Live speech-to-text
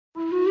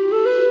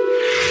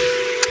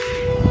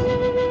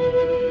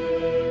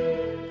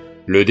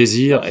Le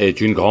désir est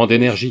une grande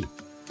énergie.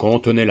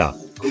 Contenez-la,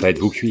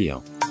 faites-vous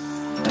cuire.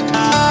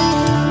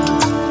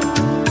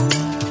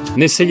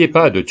 N'essayez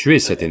pas de tuer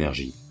cette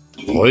énergie.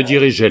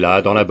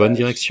 Redirigez-la dans la bonne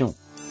direction.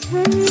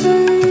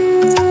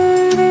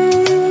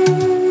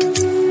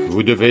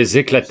 Vous devez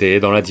éclater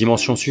dans la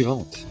dimension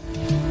suivante.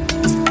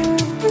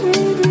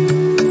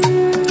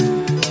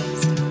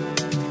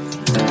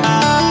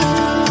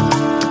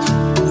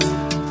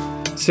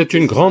 C'est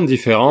une grande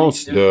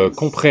différence de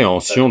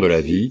compréhension de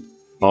la vie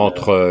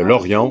entre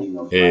l'Orient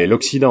et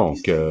l'Occident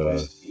que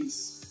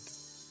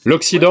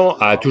l'Occident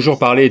a toujours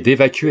parlé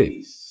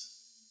d'évacuer.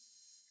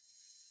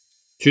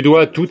 Tu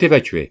dois tout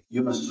évacuer.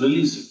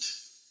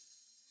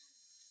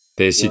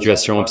 Tes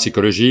situations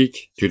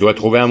psychologiques, tu dois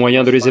trouver un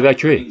moyen de les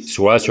évacuer,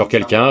 soit sur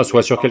quelqu'un,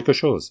 soit sur quelque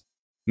chose.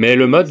 Mais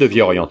le mode de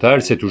vie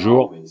oriental, c'est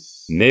toujours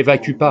 «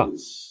 n'évacue pas ».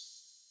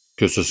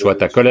 Que ce soit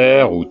ta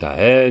colère, ou ta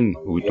haine,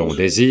 ou ton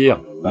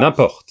désir,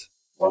 n'importe.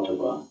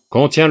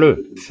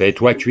 Contiens-le,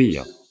 fais-toi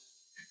cuire.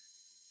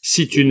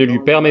 Si tu ne lui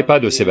permets pas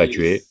de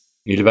s'évacuer,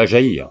 il va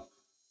jaillir.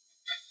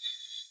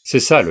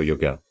 C'est ça le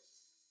yoga.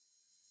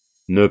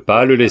 Ne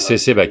pas le laisser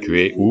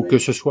s'évacuer où que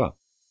ce soit.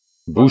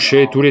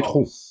 Boucher tous les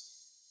trous.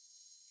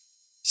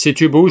 Si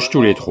tu bouges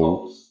tous les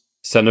trous,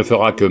 ça ne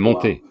fera que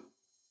monter.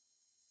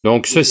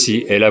 Donc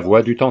ceci est la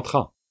voie du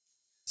tantra.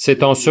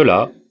 C'est en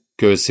cela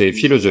que ces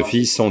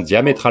philosophies sont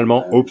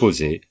diamétralement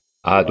opposées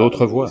à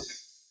d'autres voies.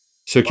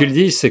 Ce qu'ils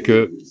disent, c'est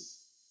que,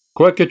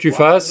 quoi que tu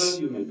fasses,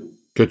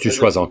 que tu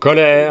sois en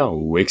colère,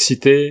 ou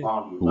excité,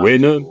 ou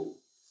haineux,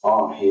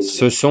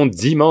 ce sont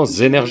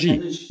d'immenses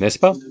énergies, n'est-ce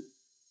pas?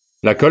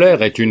 La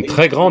colère est une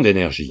très grande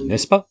énergie,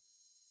 n'est-ce pas?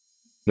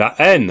 La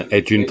haine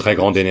est une très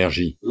grande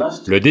énergie.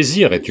 Le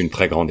désir est une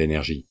très grande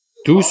énergie.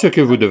 Tout ce que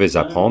vous devez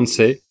apprendre,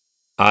 c'est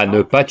à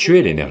ne pas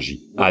tuer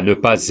l'énergie, à ne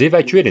pas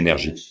évacuer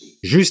l'énergie,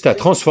 juste à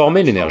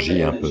transformer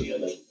l'énergie un peu.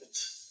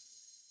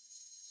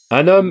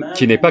 Un homme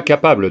qui n'est pas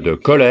capable de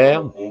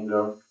colère,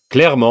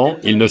 clairement,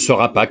 il ne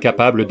sera pas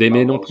capable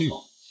d'aimer non plus.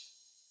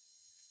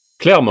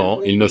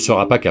 Clairement, il ne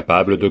sera pas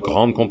capable de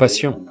grande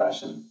compassion.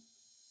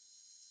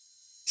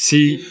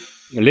 Si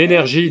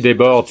l'énergie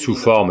déborde sous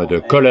forme de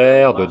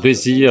colère, de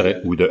désir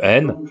ou de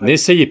haine,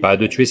 n'essayez pas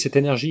de tuer cette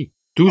énergie.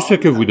 Tout ce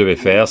que vous devez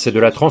faire, c'est de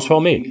la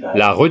transformer,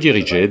 la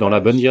rediriger dans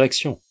la bonne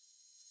direction.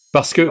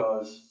 Parce que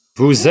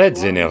vous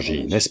êtes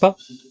énergie, n'est-ce pas?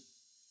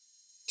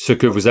 Ce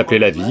que vous appelez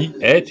la vie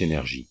est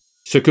énergie.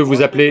 Ce que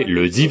vous appelez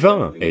le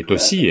divin est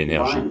aussi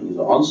énergie.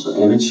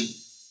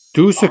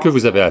 Tout ce que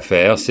vous avez à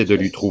faire, c'est de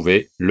lui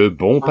trouver le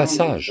bon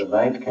passage.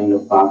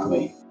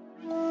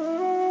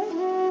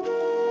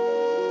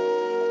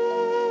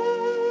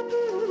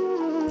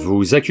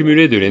 Vous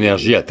accumulez de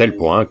l'énergie à tel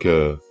point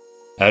que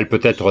elle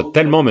peut être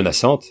tellement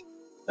menaçante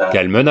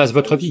qu'elle menace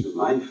votre vie.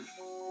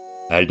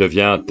 Elle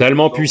devient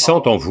tellement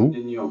puissante en vous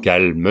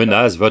qu'elle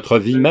menace votre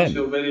vie même.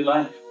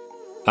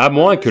 À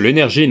moins que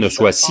l'énergie ne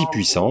soit si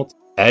puissante,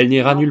 elle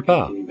n'ira nulle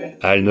part.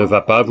 Elle ne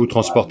va pas vous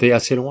transporter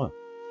assez loin.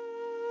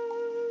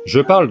 Je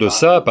parle de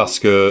ça parce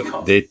que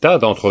des tas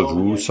d'entre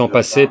vous sont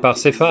passés par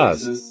ces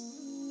phases.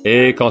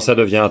 Et quand ça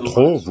devient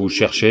trop, vous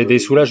cherchez des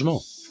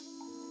soulagements.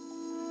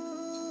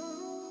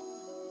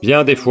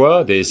 Bien des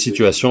fois, des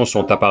situations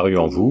sont apparues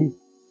en vous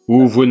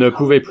où vous ne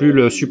pouvez plus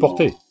le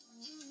supporter.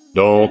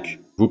 Donc,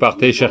 vous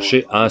partez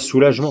chercher un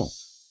soulagement.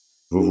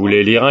 Vous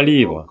voulez lire un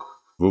livre,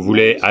 vous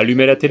voulez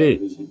allumer la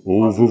télé,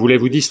 ou vous voulez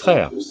vous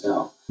distraire.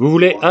 Vous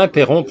voulez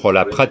interrompre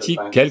la pratique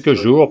quelques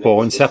jours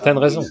pour une certaine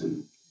raison.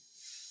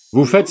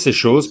 Vous faites ces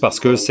choses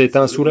parce que c'est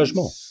un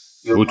soulagement.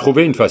 Vous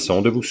trouvez une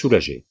façon de vous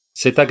soulager.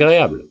 C'est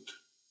agréable.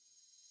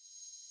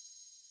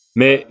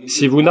 Mais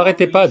si vous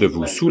n'arrêtez pas de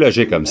vous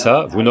soulager comme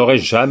ça, vous n'aurez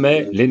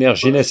jamais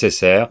l'énergie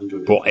nécessaire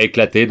pour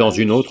éclater dans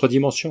une autre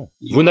dimension.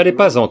 Vous n'allez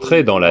pas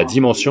entrer dans la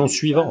dimension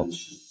suivante.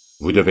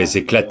 Vous devez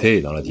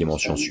éclater dans la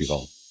dimension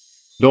suivante.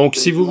 Donc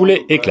si vous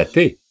voulez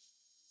éclater,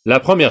 la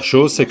première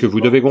chose c'est que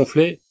vous devez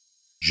gonfler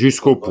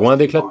jusqu'au point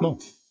d'éclatement.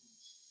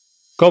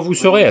 Quand vous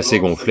serez assez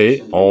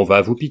gonflé, on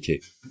va vous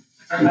piquer.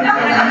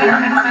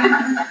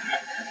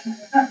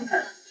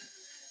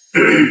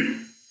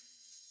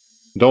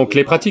 Donc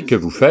les pratiques que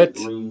vous faites,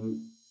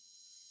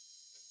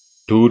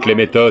 toutes les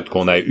méthodes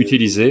qu'on a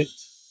utilisées,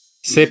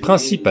 c'est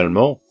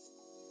principalement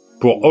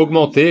pour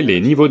augmenter les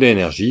niveaux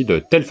d'énergie de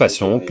telle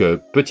façon que,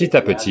 petit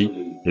à petit,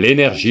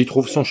 l'énergie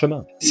trouve son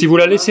chemin. Si vous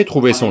la laissez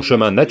trouver son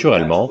chemin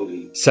naturellement,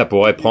 ça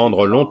pourrait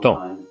prendre longtemps.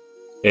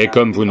 Et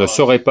comme vous ne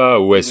saurez pas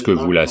où est-ce que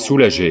vous la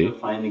soulagez,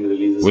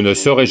 vous ne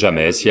saurez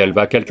jamais si elle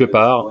va quelque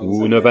part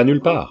ou ne va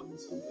nulle part.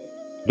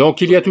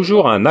 Donc il y a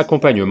toujours un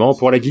accompagnement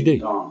pour la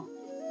guider.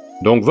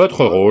 Donc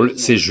votre rôle,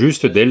 c'est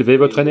juste d'élever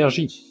votre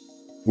énergie.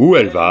 Où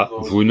elle va,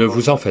 vous ne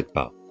vous en faites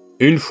pas.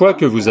 Une fois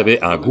que vous avez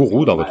un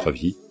gourou dans votre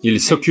vie, il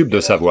s'occupe de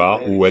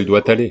savoir où elle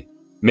doit aller.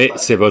 Mais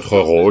c'est votre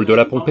rôle de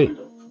la pomper.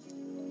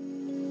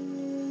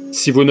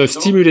 Si vous ne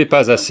stimulez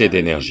pas assez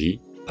d'énergie,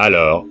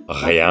 alors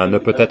rien ne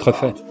peut être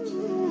fait.